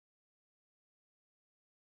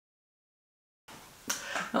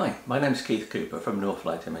Hi, my name is Keith Cooper from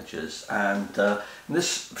Northlight Images, and in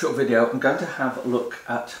this short video I'm going to have a look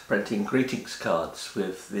at printing greetings cards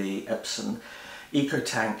with the Epson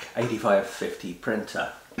Ecotank A3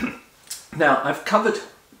 printer. Now, I've covered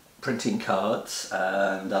printing cards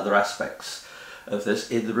and other aspects of this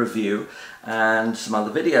in the review and some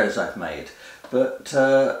other videos I've made, but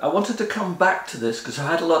I wanted to come back to this because I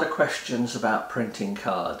had a lot of questions about printing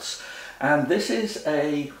cards. And this is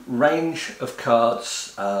a range of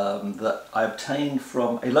cards that I obtained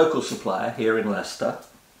from a local supplier here in Leicester,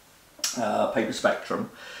 Paper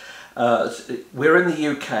Spectrum. We're in the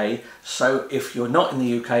UK, so if you're not in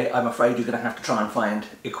the UK, I'm afraid you're going to have to try and find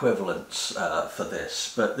equivalents for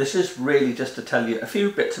this. But this is really just to tell you a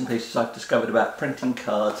few bits and pieces I've discovered about printing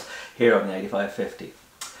cards here on the 8550.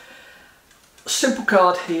 Simple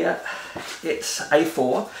card here, it's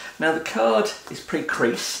A4. Now the card is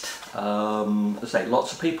pre-creased. As I say,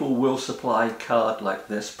 lots of people will supply a card like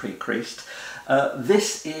this pre-creased.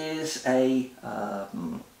 This is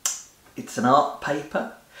it's an art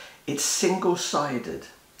paper. It's single-sided.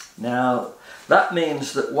 Now that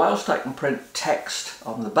means that whilst I can print text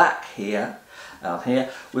on the back here,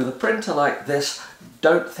 with a printer like this,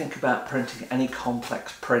 don't think about printing any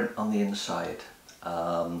complex print on the inside.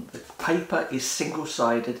 The paper is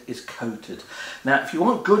single-sided, is coated. Now if you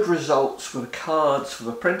want good results with cards with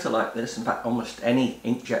a printer like this, in fact almost any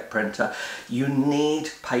inkjet printer, you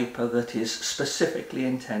need paper that is specifically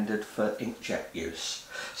intended for inkjet use.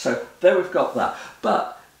 So there we've got that.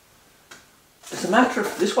 But it's a matter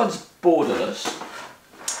of, this one's borderless,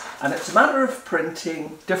 and it's a matter of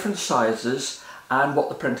printing different sizes and what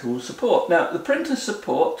the printer will support. Now the printer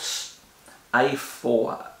supports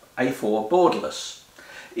A4 borderless.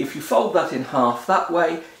 If you fold that in half that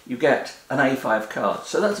way, you get an A5 card.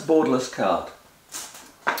 So that's a borderless card.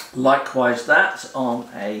 Likewise, that's on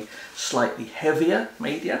a slightly heavier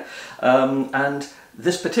media. And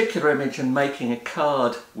this particular image and making a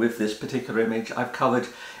card with this particular image I've covered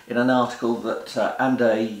in an article that and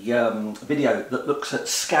a video that looks at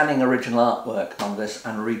scanning original artwork on this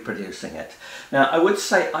and reproducing it. Now I would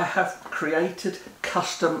say I have created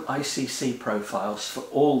custom ICC profiles for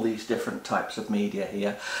all these different types of media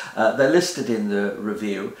here. They're listed in the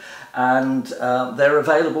review, and they're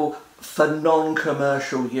available for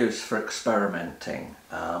non-commercial use, for experimenting.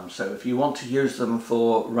 So if you want to use them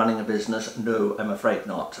for running a business, no, I'm afraid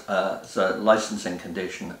not. It's a licensing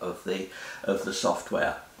condition of the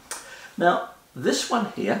software. Now this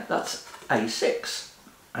one here, that's A6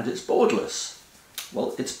 and it's borderless.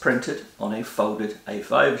 Well, it's printed on a folded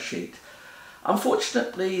A5 sheet.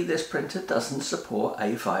 Unfortunately, this printer doesn't support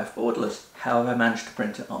A5 borderless. How have I managed to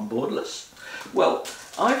print it on borderless? Well,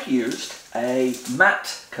 I've used a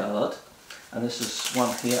matte card, and this is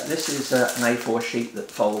one here. This is an A4 sheet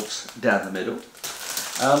that folds down the middle.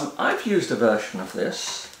 I've used a version of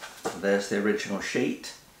this, there's the original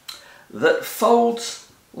sheet, that folds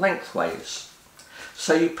lengthways.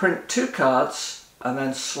 So you print two cards and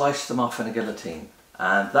then slice them off in a guillotine,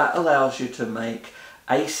 and that allows you to make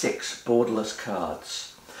A6 borderless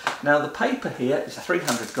cards. Now the paper here is a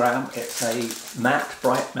 300 gram, it's a matte,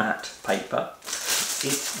 bright matte paper.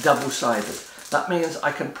 It's double-sided. That means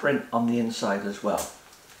I can print on the inside as well.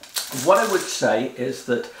 What I would say is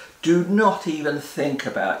that do not even think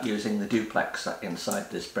about using the duplex inside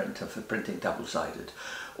this printer for printing double-sided.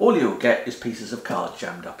 All you'll get is pieces of card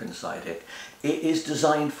jammed up inside it. It is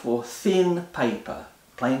designed for thin paper,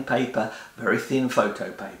 plain paper, very thin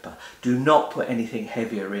photo paper. Do not put anything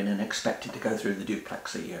heavier in and expect it to go through the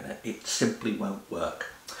duplexer unit. It simply won't work.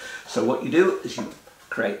 So what you do is you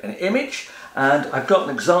create an image, and I've got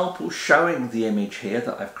an example showing the image here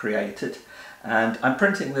that I've created, and I'm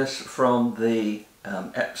printing this from the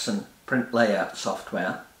Epson print layout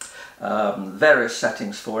software. Various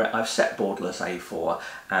settings for it. I've set borderless A4,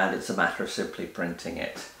 and it's a matter of simply printing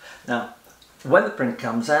it. Now when the print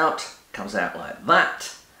comes out like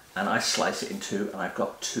that, and I slice it in two, and I've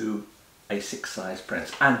got two A6 size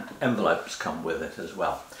prints, and envelopes come with it as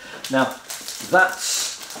well. Now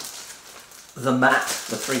that's the matte,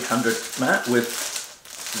 the 300 matte, with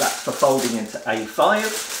that for folding into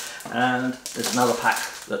A5, and there's another pack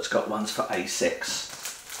that's got ones for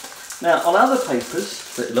A6. Now on other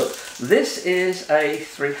papers that look, this is a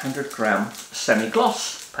 300 gram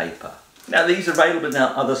semi-gloss paper. Now these are available in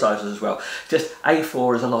other sizes as well. Just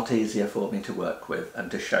A4 is a lot easier for me to work with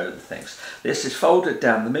and to show the things. This is folded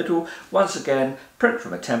down the middle. Once again, print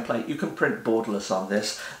from a template. You can print borderless on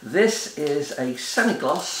this. This is a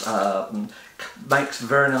semi-gloss. Makes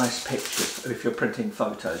very nice pictures if you're printing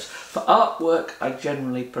photos. For artwork, I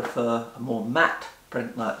generally prefer a more matte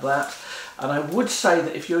print like that. And I would say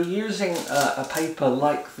that if you're using a paper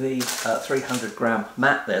like the 300-gram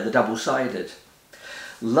mat there, the double-sided,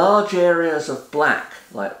 large areas of black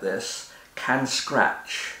like this can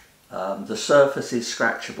scratch. The surface is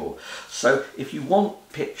scratchable. So if you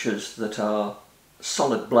want pictures that are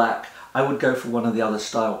solid black, I would go for one of the other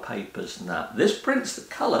style papers than that. This prints the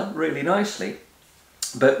colour really nicely,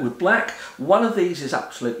 but with black, one of these is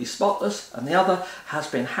absolutely spotless and the other has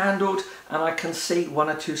been handled, and I can see one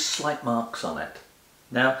or two slight marks on it.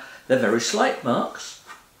 Now, they're very slight marks,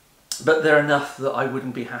 but they're enough that I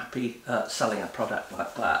wouldn't be happy selling a product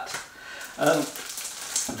like that.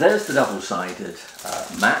 There's the double-sided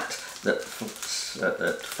mat that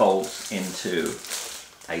folds into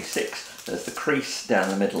A6. There's the crease down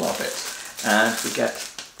the middle of it, and we get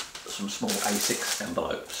some small A6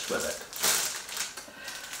 envelopes with it.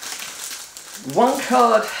 One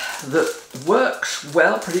card that works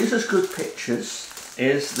well, produces good pictures,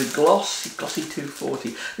 is the Glossy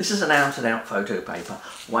 240. This is an out-and-out photo paper.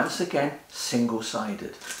 Once again,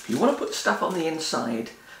 single-sided. If you want to put stuff on the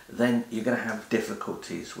inside, then you're going to have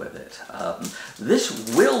difficulties with it. This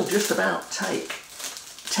will just about take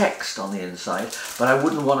text on the inside, but I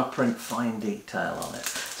wouldn't want to print fine detail on it.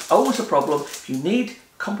 It's always a problem if you need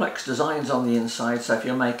complex designs on the inside. So if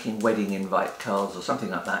you're making wedding invite cards or something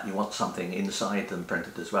like that, you want something inside them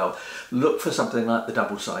printed as well, look for something like the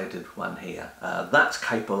double-sided one here. That's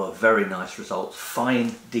capable of very nice results,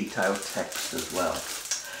 fine detailed text as well.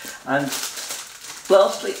 And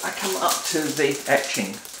lastly, I come up to the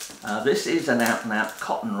etching. This is an out-and-out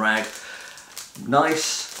cotton rag,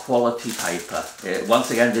 nice quality paper.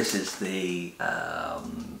 Once again, this is the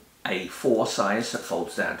A4 size that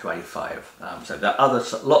folds down to A5. So there are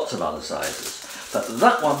lots of other sizes, but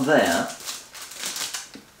that one there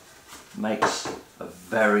makes a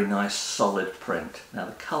very nice solid print. Now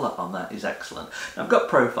the colour on that is excellent. Now, I've got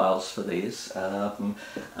profiles for these, and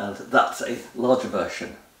that's a larger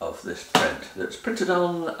version of this print that's printed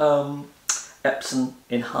on Epson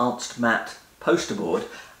enhanced matte poster board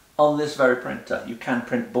on this very printer. You can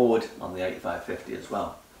print board on the 8550 as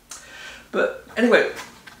well. But anyway,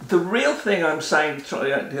 the real thing I'm saying,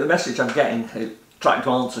 the message I'm getting, trying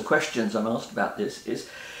to answer questions I'm asked about this, is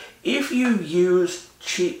if you use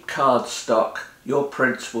cheap cardstock, your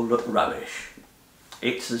prints will look rubbish.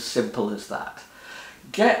 It's as simple as that.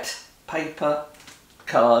 Get paper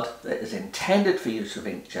card that is intended for use of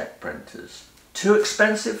inkjet printers. Too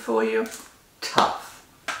expensive for you? Tough.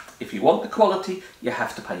 If you want the quality, you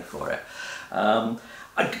have to pay for it.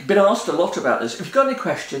 I've been asked a lot about this. If you've got any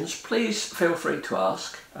questions, please feel free to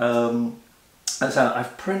ask. As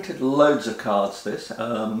I've printed loads of cards this.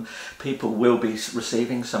 People will be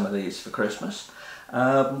receiving some of these for Christmas.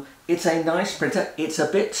 It's a nice printer. It's a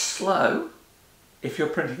bit slow if you're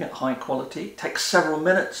printing at high quality. It takes several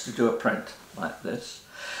minutes to do a print like this.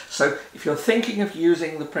 So if you're thinking of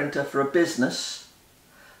using the printer for a business,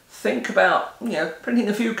 think about, printing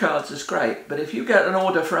a few cards is great, but if you get an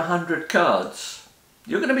order for 100 cards,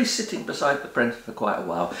 you're going to be sitting beside the printer for quite a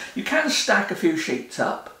while. You can stack a few sheets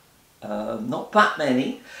up, not that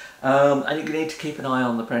many, and you need to keep an eye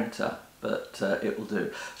on the printer, but it will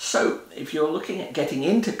do. So if you're looking at getting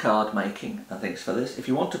into card making and things for this, if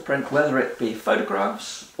you want to print whether it be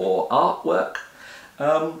photographs or artwork,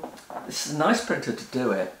 this is a nice printer to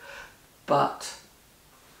do it, but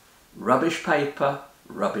rubbish paper,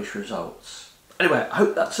 rubbish results. Anyway, I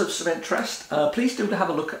hope that's of some interest. Please do have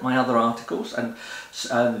a look at my other articles and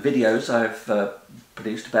videos I've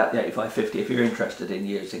produced about the 8550 if you're interested in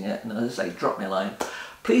using it. And as I say, drop me a line.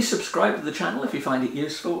 Please subscribe to the channel if you find it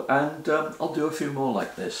useful, and I'll do a few more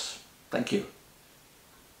like this. Thank you.